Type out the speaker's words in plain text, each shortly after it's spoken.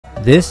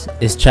This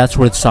is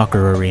Chatsworth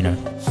Soccer Arena,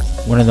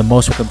 one of the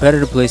most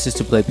competitive places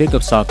to play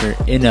pickup soccer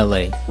in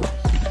LA.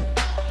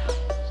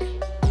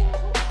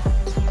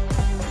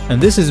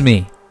 And this is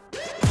me.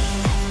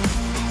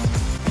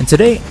 And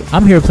today,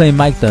 I'm here playing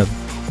Mic'd Up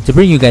to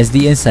bring you guys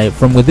the insight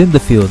from within the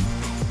field.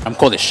 I'm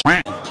cold as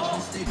shit.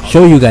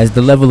 Show you guys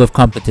the level of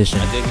competition.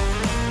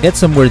 Get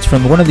some words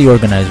from one of the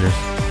organizers.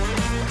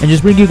 And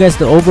just bring you guys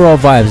the overall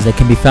vibes that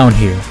can be found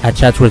here at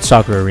Chatsworth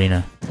Soccer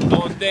Arena.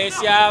 You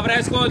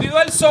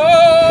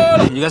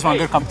guys want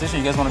good competition?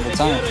 You guys want a good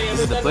time?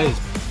 This is the place.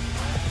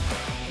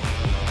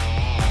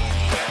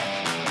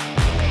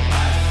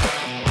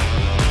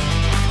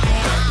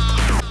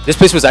 This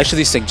place was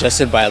actually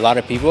suggested by a lot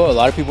of people. A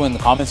lot of people in the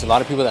comments, a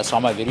lot of people that saw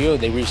my video,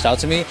 they reached out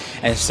to me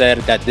and said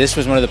that this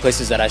was one of the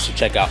places that I should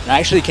check out. And I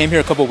actually came here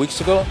a couple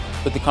weeks ago,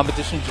 but the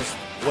competition just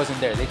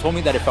wasn't there. They told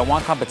me that if I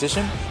want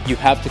competition, you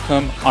have to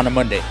come on a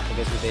Monday. I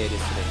guess what day it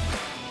is today.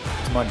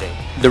 It's Monday.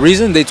 The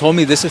reason they told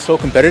me this is so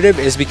competitive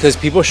is because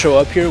people show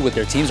up here with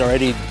their teams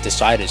already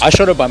decided. I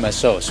showed up by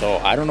myself, so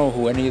I don't know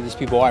who any of these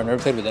people are. I've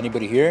never played with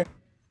anybody here.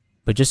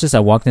 But just as I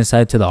walked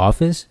inside to the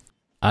office,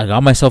 I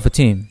got myself a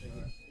team.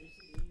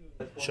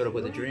 Showed up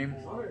with a dream,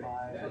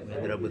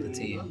 ended up with a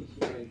team.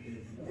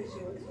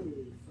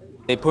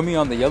 They put me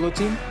on the yellow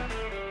team.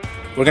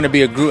 We're gonna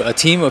be a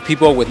team of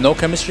people with no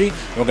chemistry,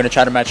 and we're gonna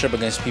try to match up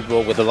against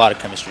people with a lot of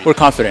chemistry. We're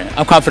confident.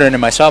 I'm confident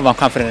in myself, I'm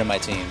confident in my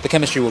team. The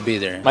chemistry will be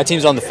there. My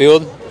team's on the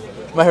field.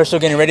 My hair's still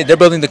getting ready. They're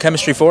building the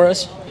chemistry for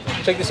us.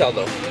 Check this out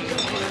though.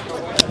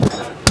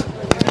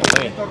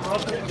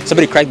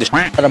 Somebody cracked the shit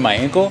out of my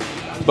ankle,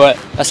 but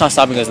that's not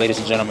stopping us, ladies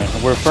and gentlemen.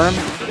 We're firm,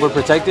 we're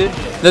protected.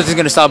 Nothing's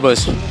gonna stop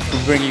us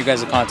from bringing you guys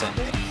the content.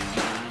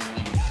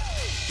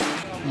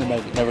 I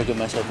might never give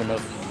myself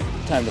enough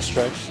time to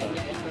stretch, so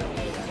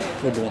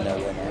we're doing that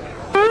right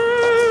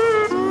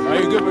now. Are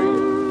you good,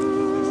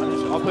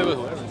 bro? I'll play with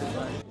whoever.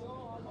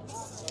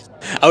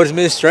 I was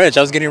mid-stretch.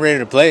 I was getting ready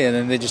to play, and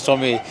then they just told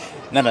me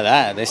none of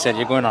that. They said,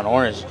 you're going on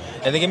orange.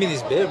 And they gave me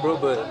these bibs, bro,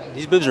 but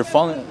these bibs are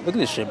falling. Look at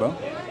this shit, bro.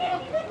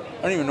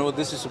 I don't even know what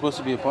this is supposed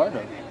to be a part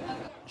of. I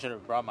should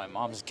have brought my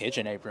mom's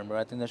kitchen apron, bro.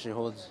 I think that shit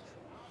holds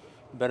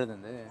better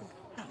than this.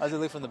 How's it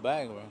look from the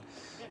back, bro?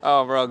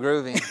 Oh, bro,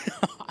 groovy.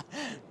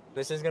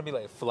 This is gonna be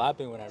like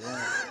flapping when I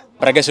run.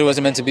 But I guess it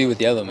wasn't meant to be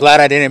with yellow. I'm glad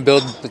I didn't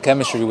build the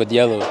chemistry with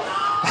yellow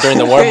during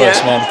the warm-ups,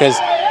 Yeah. man, because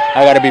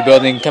I gotta be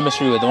building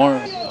chemistry with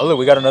orange. Oh, look,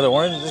 we got another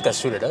orange. This got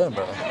suited up,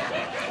 bro.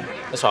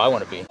 That's how I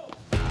want to be.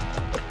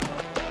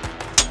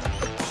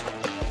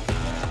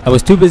 I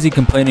was too busy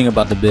complaining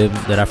about the bib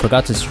that I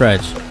forgot to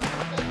stretch.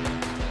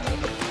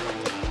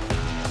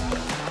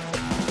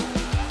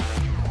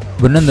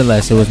 But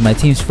nonetheless, it was my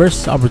team's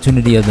first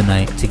opportunity of the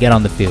night to get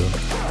on the field.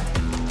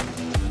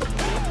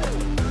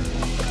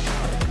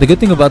 The good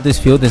thing about this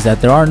field is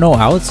that there are no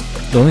outs.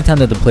 The only time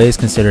that the play is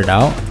considered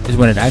out is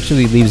when it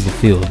actually leaves the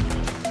field.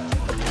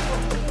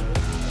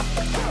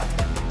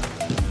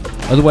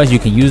 Otherwise, you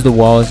can use the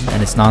walls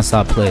and it's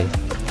non-stop play.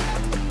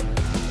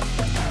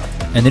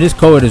 And it is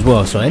co-ed as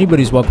well, so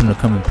anybody's welcome to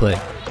come and play.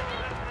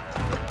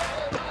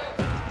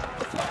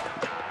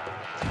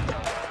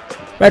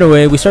 Right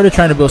away, we started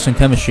trying to build some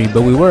chemistry,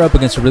 but we were up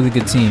against a really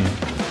good team.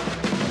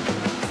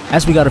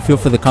 As we got a feel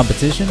for the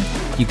competition,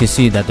 you can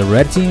see that the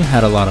red team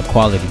had a lot of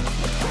quality.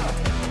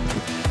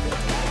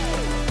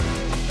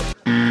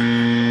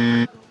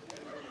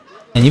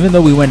 And even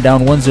though we went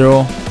down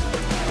 1-0,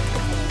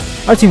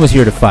 our team was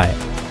here to fight.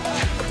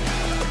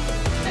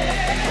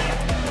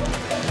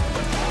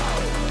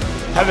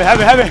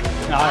 Heavy.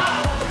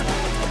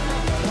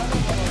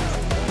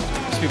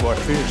 These people are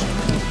fierce.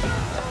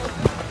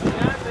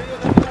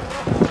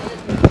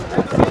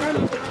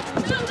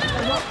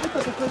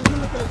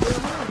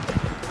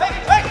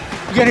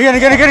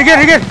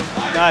 Again.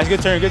 Nice,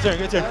 good turn.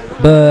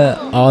 But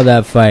all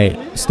that fight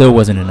still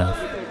wasn't enough.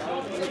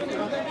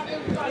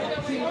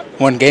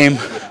 One game,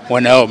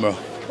 1-0, bro.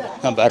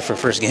 Not bad for a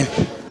first game.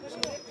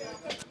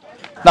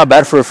 Not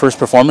bad for a first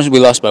performance. We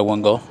lost by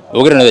 1 goal.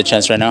 We'll get another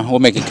chance right now. We'll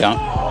make it count.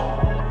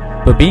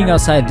 But being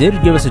outside did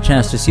give us a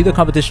chance to see the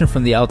competition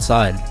from the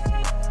outside.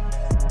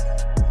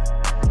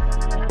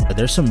 But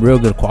there's some real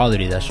good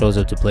quality that shows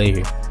up to play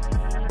here.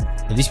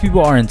 And these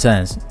people are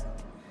intense.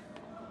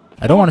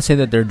 I don't want to say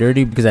that they're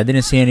dirty because I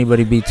didn't see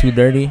anybody be too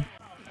dirty,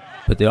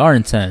 but they are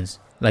intense.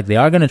 Like, they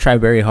are going to try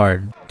very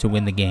hard to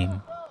win the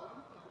game.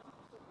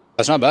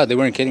 That's not bad. They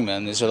weren't kidding,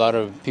 man. There's a lot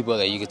of people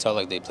that you could tell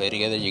like they play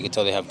together. You could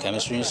tell they have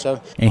chemistry and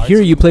stuff. And here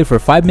you play for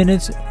 5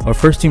 minutes or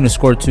first team to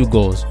score 2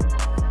 goals.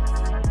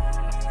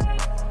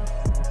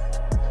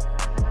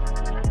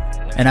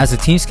 And as the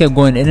teams kept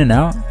going in and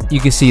out, you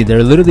can see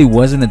there literally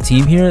wasn't a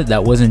team here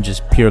that wasn't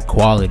just pure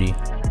quality.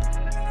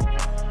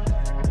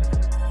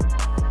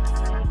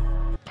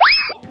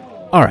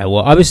 Alright, well,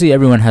 obviously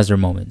everyone has their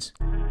moments.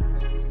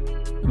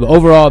 But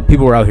overall,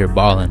 people were out here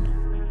balling.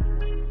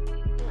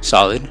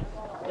 Solid.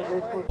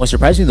 What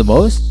surprised me the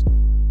most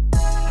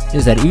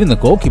is that even the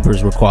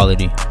goalkeepers were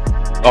quality.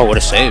 Oh, what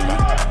a save, man.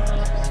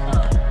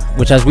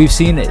 Which, as we've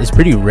seen, is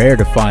pretty rare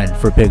to find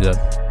for pickup.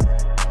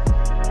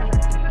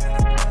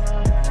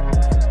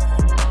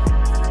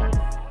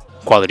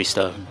 quality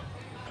stuff.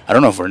 I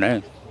don't know if we're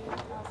net.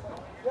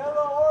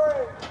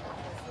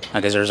 I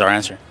guess there's our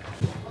answer.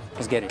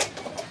 Let's get it.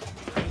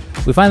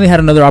 We finally had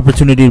another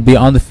opportunity to be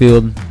on the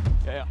field.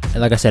 And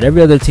like I said,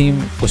 every other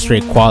team was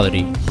straight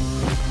quality.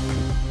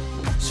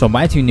 So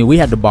my team knew we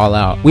had to ball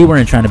out. We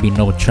weren't trying to be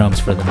no chumps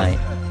for the night.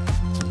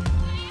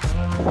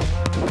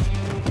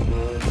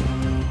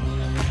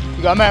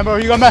 You got man, bro.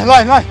 You got man.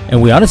 Line.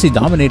 And we honestly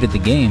dominated the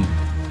game.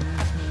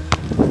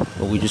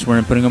 But we just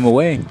weren't putting them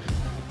away.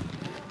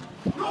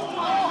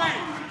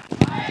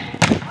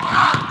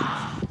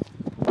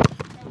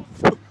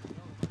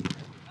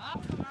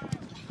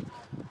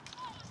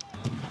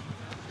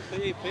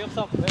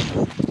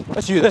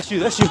 That's you.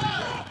 That's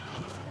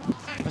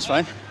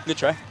fine. Good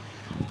try.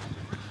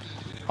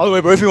 All the way,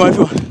 bro, if you want.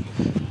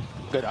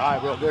 Good eye,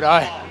 bro. Good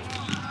eye.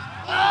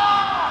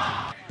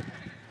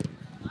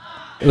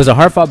 It was a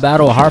hard-fought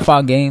battle, a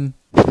hard-fought game.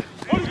 You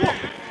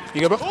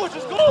good, bro?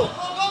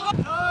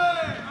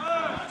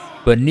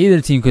 But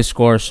neither team could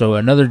score, so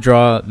another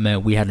draw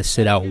meant we had to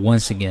sit out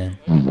once again.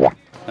 No,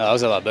 that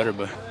was a lot better,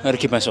 but I had to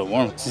keep myself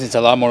warm. Since it's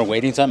a lot more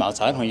waiting time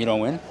outside when you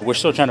don't win, we're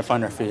still trying to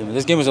find our feet. I mean,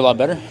 this game was a lot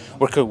better.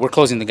 We're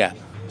closing the gap.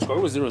 The score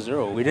was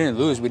 0-0. We didn't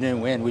lose. We didn't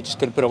win. We just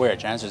couldn't put away our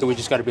chances. So we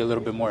just got to be a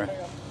little bit more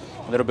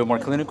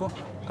clinical.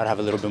 Got to have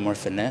a little bit more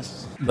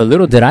finesse. But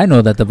little did I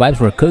know that the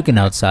vibes were cooking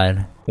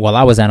outside while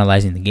I was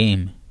analyzing the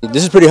game.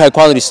 This is pretty high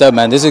quality stuff,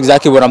 man. This is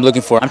exactly what I'm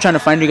looking for. I'm trying to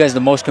find you guys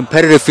the most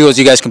competitive fields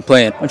you guys can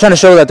play in. I'm trying to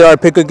show that there are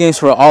pickup games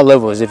for all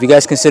levels. If you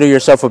guys consider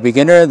yourself a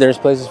beginner, there's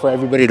places for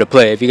everybody to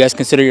play. If you guys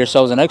consider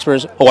yourselves an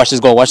expert, oh, watch this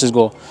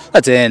goal.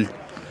 That's in.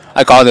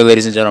 I called it,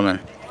 ladies and gentlemen.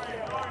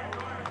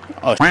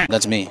 Oh,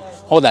 that's me.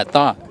 Hold that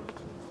thought.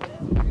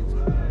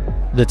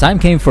 The time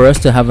came for us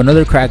to have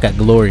another crack at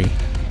glory.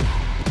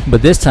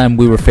 But this time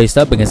we were faced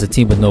up against a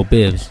team with no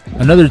bibs.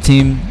 Another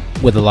team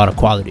with a lot of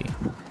quality.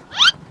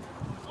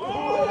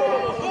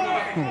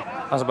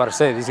 I was about to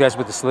say, these guys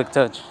with the slick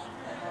touch,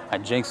 I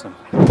jinxed them.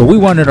 But we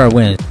wanted our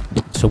win,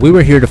 so we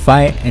were here to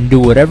fight and do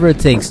whatever it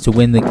takes to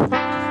win the game.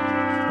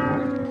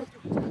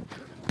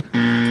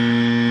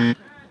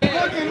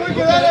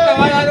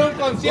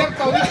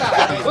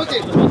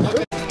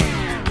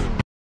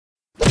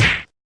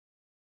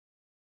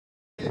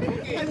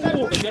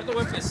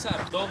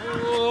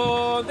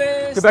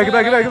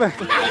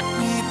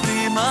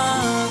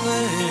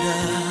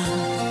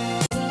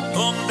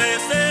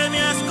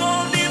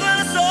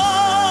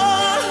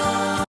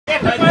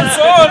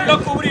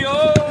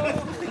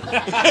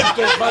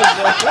 Get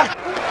back.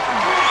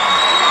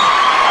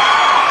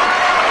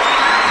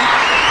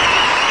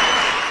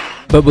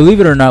 But believe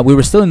it or not, we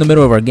were still in the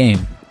middle of our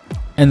game.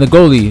 And the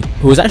goalie,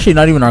 who was actually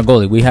not even our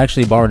goalie, we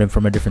actually borrowed him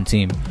from a different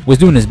team, was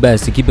doing his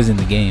best to keep us in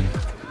the game.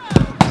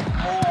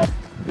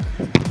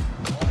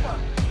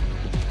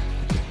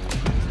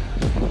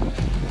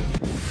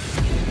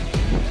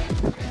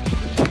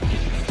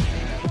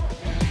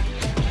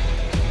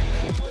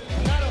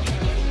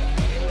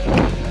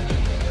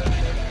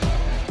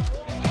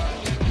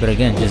 But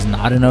again, just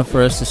not enough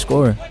for us to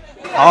score.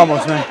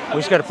 Almost, man. We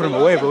just got to put him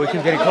away, but we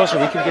keep getting closer.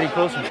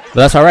 But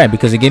that's all right,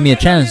 because it gave me a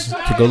chance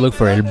to go look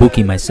for El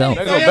Buki myself.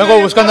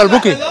 Vengo buscando al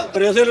Buki.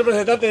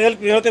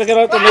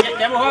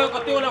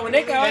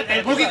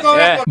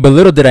 But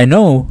little did I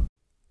know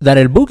that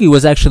El Buki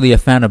was actually a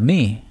fan of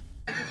me.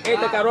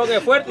 Este cabrón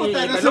es fuerte y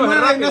veloz, es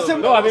rápido.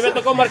 No, a mí me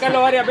tocó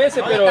marcarlo varias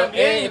veces, pero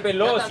es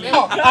veloz.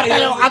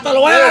 Hasta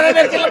lo voy a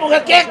ver que la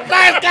mujer que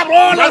cae,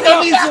 cabrón.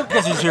 You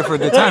guys are just here for a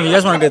good time. You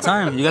guys want a good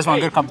time. You guys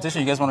want good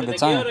competition. You guys want a good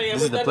time.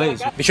 This is the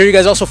place. Be sure you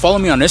guys also follow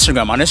me on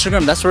Instagram. On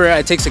Instagram, that's where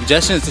I take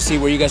suggestions to see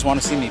where you guys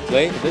want to see me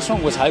play. This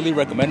one was highly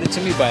recommended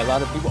to me by a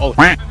lot of people. Oh,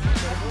 right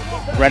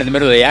in the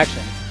middle of the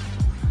action.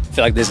 I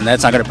feel like this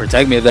net's not going to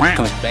protect me if that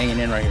comes banging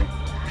in right here.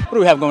 What do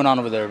we have going on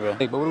over there, bro?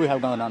 But what do we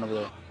have going on over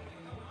there?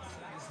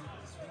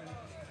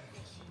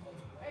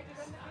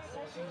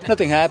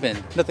 Nothing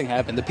happened.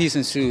 The peace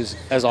ensues,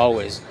 as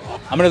always.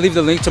 I'm going to leave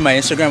the link to my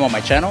Instagram on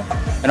my channel,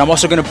 and I'm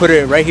also going to put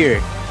it right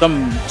here,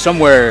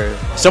 somewhere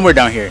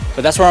down here.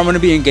 But that's where I'm going to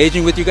be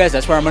engaging with you guys.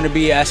 That's where I'm going to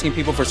be asking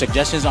people for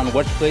suggestions on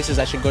what places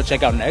I should go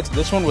check out next.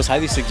 This one was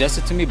highly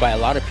suggested to me by a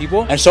lot of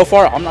people, and so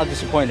far, I'm not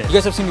disappointed. You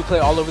guys have seen me play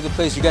all over the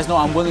place. You guys know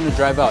I'm willing to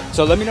drive out,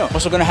 so let me know. I'm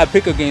also going to have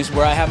pickup games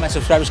where I have my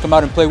subscribers come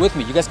out and play with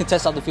me. You guys can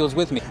test out the fields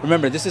with me.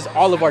 Remember, this is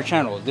all of our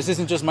channel. This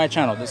isn't just my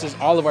channel. This is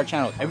all of our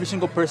channel. Every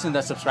single person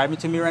that's subscribing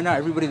to me right now,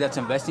 everybody that's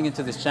investing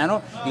into this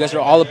channel, you guys are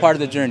all a part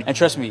of the journey. And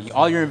trust me,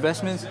 all your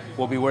investments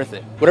will be worth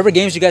it. Whatever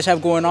games you guys have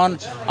going on,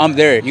 I'm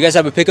there. You guys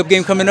have a pickup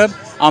game coming up,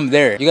 I'm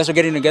there. You guys are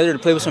getting together to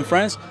play with some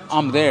friends,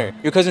 I'm there.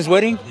 Your cousin's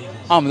wedding,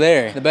 I'm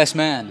there. The best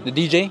man, the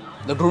DJ,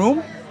 the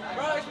groom,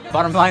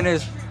 bottom line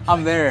is,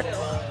 I'm there.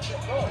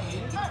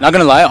 Not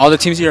gonna lie, all the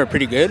teams here are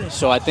pretty good.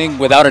 So I think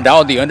without a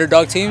doubt, the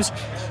underdog teams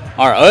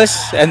are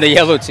us and the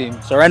yellow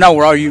team. So right now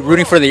we're all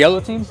rooting for the yellow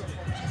team.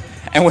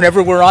 And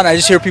whenever we're on, I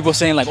just hear people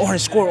saying like,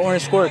 orange score,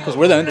 because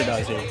we're the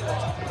underdogs here.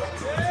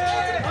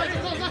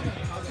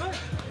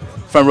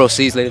 Front row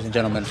seats, ladies and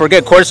gentlemen.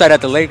 Forget courtside at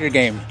the Laker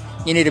game.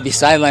 You need to be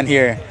sidelined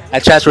here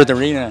at Chatsworth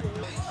Arena.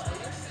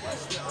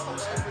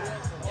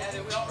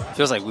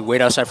 Feels like we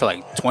wait outside for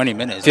like 20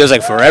 minutes. Feels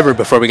like forever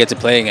before we get to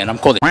play again. I'm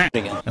cold as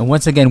again. And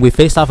once again, we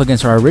faced off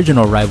against our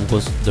original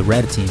rivals, the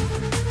red team.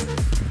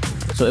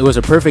 So it was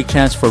a perfect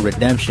chance for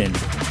redemption.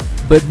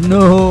 But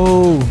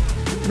no.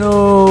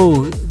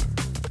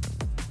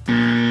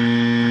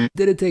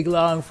 Didn't take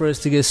long for us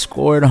to get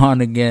scored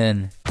on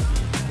again.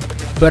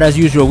 But as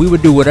usual, we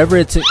would do whatever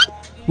it took.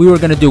 We were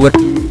gonna do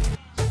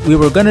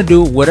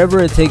whatever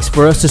it takes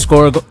for us to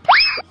score a goal.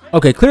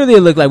 Okay, clearly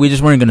it looked like we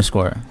just weren't gonna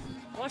score.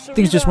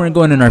 Things just weren't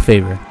going in our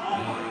favor.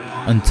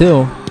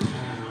 Until...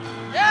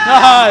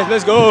 Nice,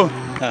 let's go.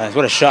 Nice,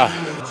 what a shot.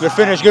 Good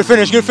finish.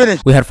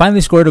 We had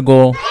finally scored a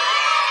goal,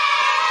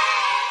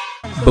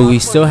 but we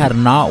still had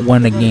not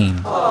won a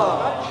game.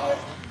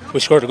 We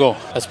scored a goal.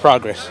 That's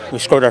progress. We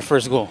scored our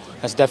first goal.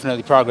 That's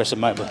definitely progress in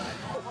my book.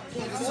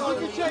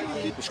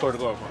 We scored a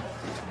goal.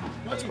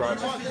 That's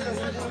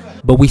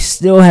progress. But we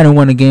still hadn't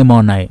won a game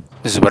all night.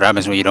 This is what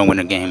happens when you don't win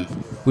a game.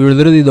 We were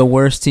literally the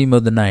worst team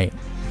of the night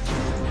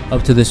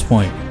up to this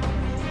point.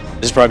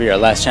 This is probably our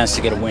last chance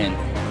to get a win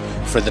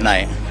for the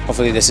night.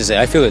 Hopefully this is it.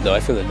 I feel it though.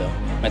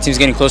 My team's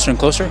getting closer and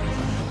closer.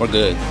 We're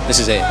good. This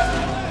is it.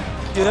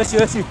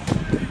 That's you.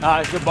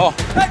 Ah, good ball.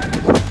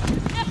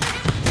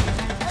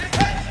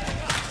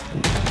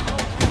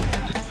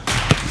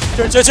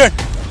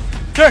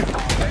 Turn.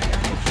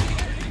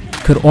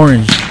 Could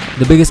Orange,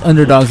 the biggest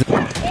underdogs,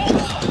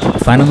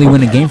 finally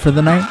win a game for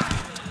the night?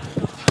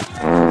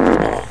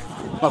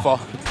 My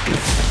fault.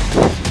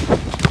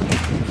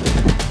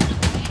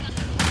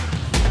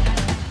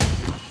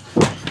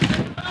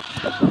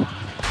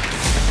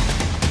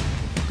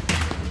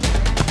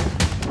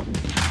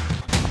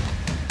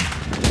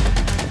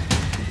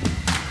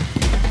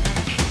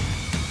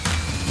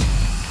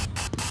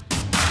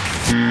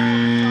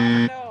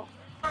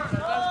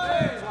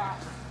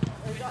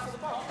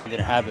 It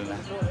didn't happen, man.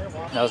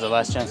 That was the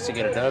last chance to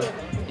get a dub.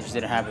 It just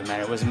didn't happen,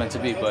 man. It wasn't meant to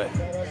be, but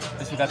at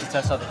least we got to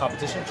test out the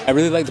competition. I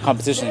really like the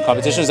competition. The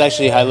competition is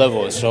actually high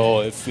level,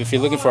 so if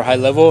you're looking for high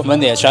level,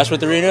 Monday at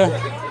Shashwat Arena,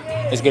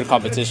 it's good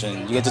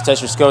competition. You get to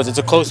test your skills. It's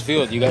a close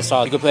field. You guys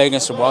saw you could play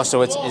against the wall,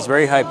 so it's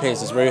very high pace.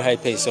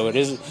 So it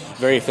is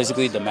very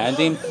physically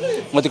demanding.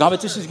 But the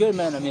competition is good,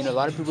 man. I mean, a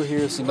lot of people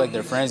here seem like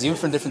they're friends. Even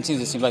from different teams,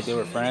 it seemed like they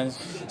were friends.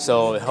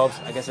 So it helps.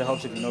 I guess it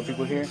helps if you know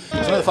people here. Some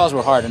of the fouls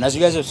were hard, and as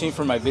you guys have seen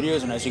from my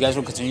videos, and as you guys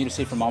will continue to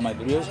see from all my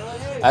videos,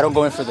 I don't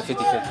go in for the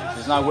 50-50.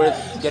 It's not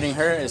worth getting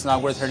hurt. It's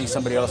not worth hurting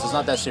somebody else. It's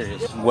not that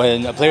serious.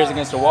 When a player's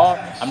against the wall,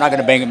 I'm not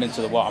gonna bang him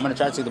into the wall. I'm gonna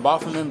try to take the ball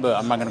from him, but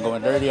I'm not gonna go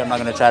in dirty. I'm not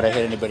gonna try to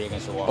hit anybody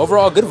against the wall.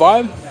 Overall, good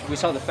vibe. We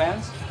saw the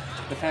fans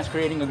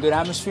creating a good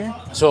atmosphere.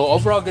 So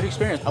overall, good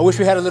experience. I wish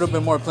we had a little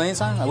bit more playing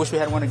time. I wish we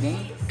had won a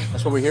game.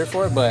 That's what we're here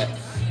for, but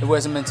it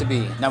wasn't meant to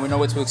be. Now we know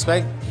what to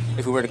expect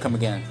if we were to come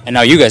again. And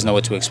now you guys know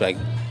what to expect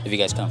if you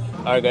guys come.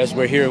 All right, guys,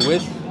 we're here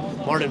with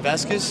Martin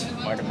Vasquez.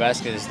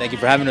 Thank you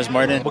for having us,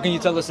 Martin. What can you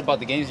tell us about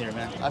the games here,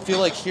 man? I feel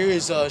like here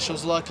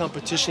shows a lot of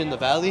competition in the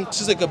Valley.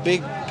 This is like a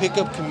big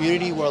pickup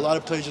community where a lot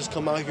of players just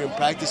come out here and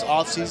practice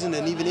off season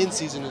and even in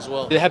season as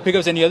well. Do they have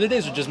pickups any other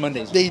days or just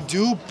Mondays? They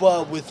do,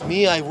 but with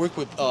me, I work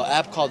with an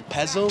app called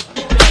Pezzo.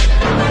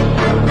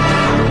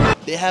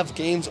 They have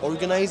games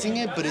organizing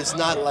it, but it's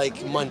not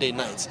like Monday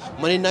nights.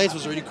 Monday nights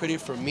was already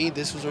created for me.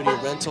 This was already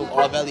a rental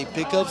All Valley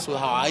pickups with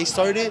how I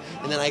started,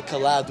 and then I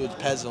collabed with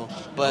Pezzo.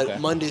 But okay.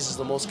 Mondays is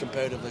the most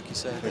competitive, like you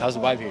said. How's the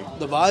vibe here?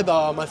 The vibe,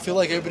 I feel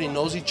like everybody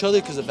knows each other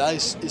because the Valley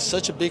is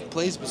such a big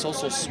place, but it's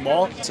also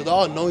small. So they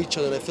all know each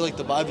other, and I feel like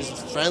the vibe is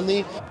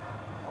friendly.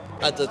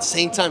 At the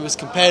same time, it's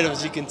competitive,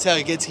 as you can tell.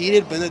 It gets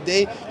heated, but in the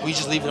day, we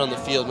just leave it on the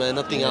field, man.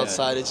 Nothing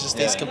outside. It just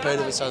stays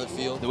competitive inside the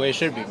field. The way it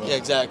should be, bro. Yeah,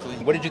 exactly.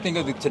 What did you think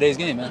of today's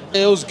game, man?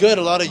 It was good.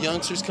 A lot of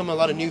youngsters come, a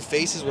lot of new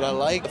faces, what I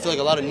like. I feel like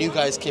a lot of new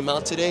guys came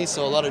out today,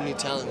 so a lot of new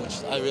talent,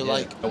 which I really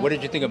like. What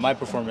did you think of my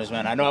performance,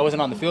 man? I know I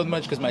wasn't on the field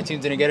much because my team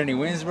didn't get any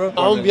wins, bro. I'm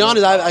going to be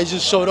honest, I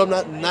just showed up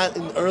not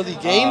in early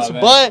games,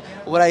 but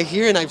what I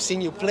hear and I've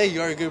seen you play,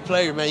 you're a good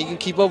player, man. You can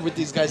keep up with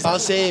these guys. I'll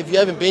say if you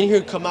haven't been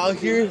here, come out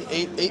here,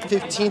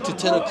 8:15 to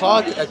 10 o'clock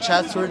at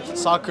Chatsworth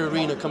Soccer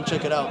Arena. Come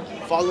check it out.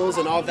 Follow us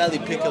and All Valley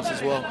pickups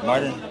as well.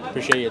 Martin,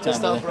 appreciate your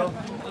time, brother.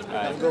 All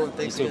right.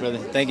 Thanks, you too, brother.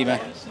 Thank you, man.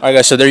 All right,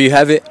 guys, so there you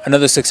have it.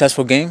 Another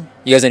successful game.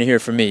 You guys didn't hear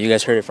it from me. You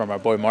guys heard it from our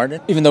boy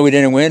Martin. Even though we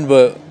didn't win,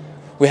 but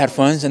we had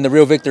fun, and the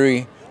real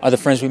victory are the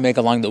friends we make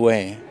along the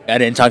way. I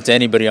didn't talk to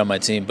anybody on my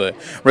team, but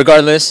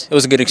regardless, it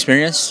was a good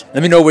experience.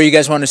 Let me know where you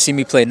guys want to see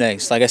me play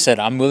next. Like I said,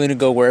 I'm willing to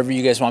go wherever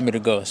you guys want me to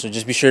go. So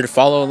just be sure to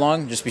follow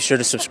along. Just be sure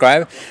to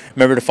subscribe.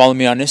 Remember to follow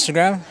me on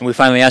Instagram. And we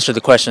finally answered the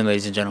question,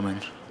 ladies and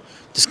gentlemen.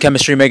 Does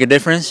chemistry make a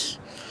difference?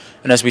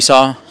 And as we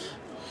saw,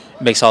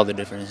 it makes all the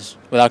difference.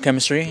 Without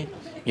chemistry,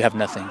 you have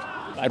nothing.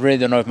 I really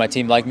don't know if my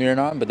team liked me or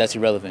not, but that's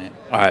irrelevant.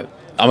 All right,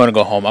 I'm going to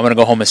go home. I'm going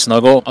to go home and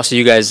snuggle. I'll see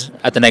you guys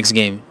at the next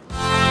game.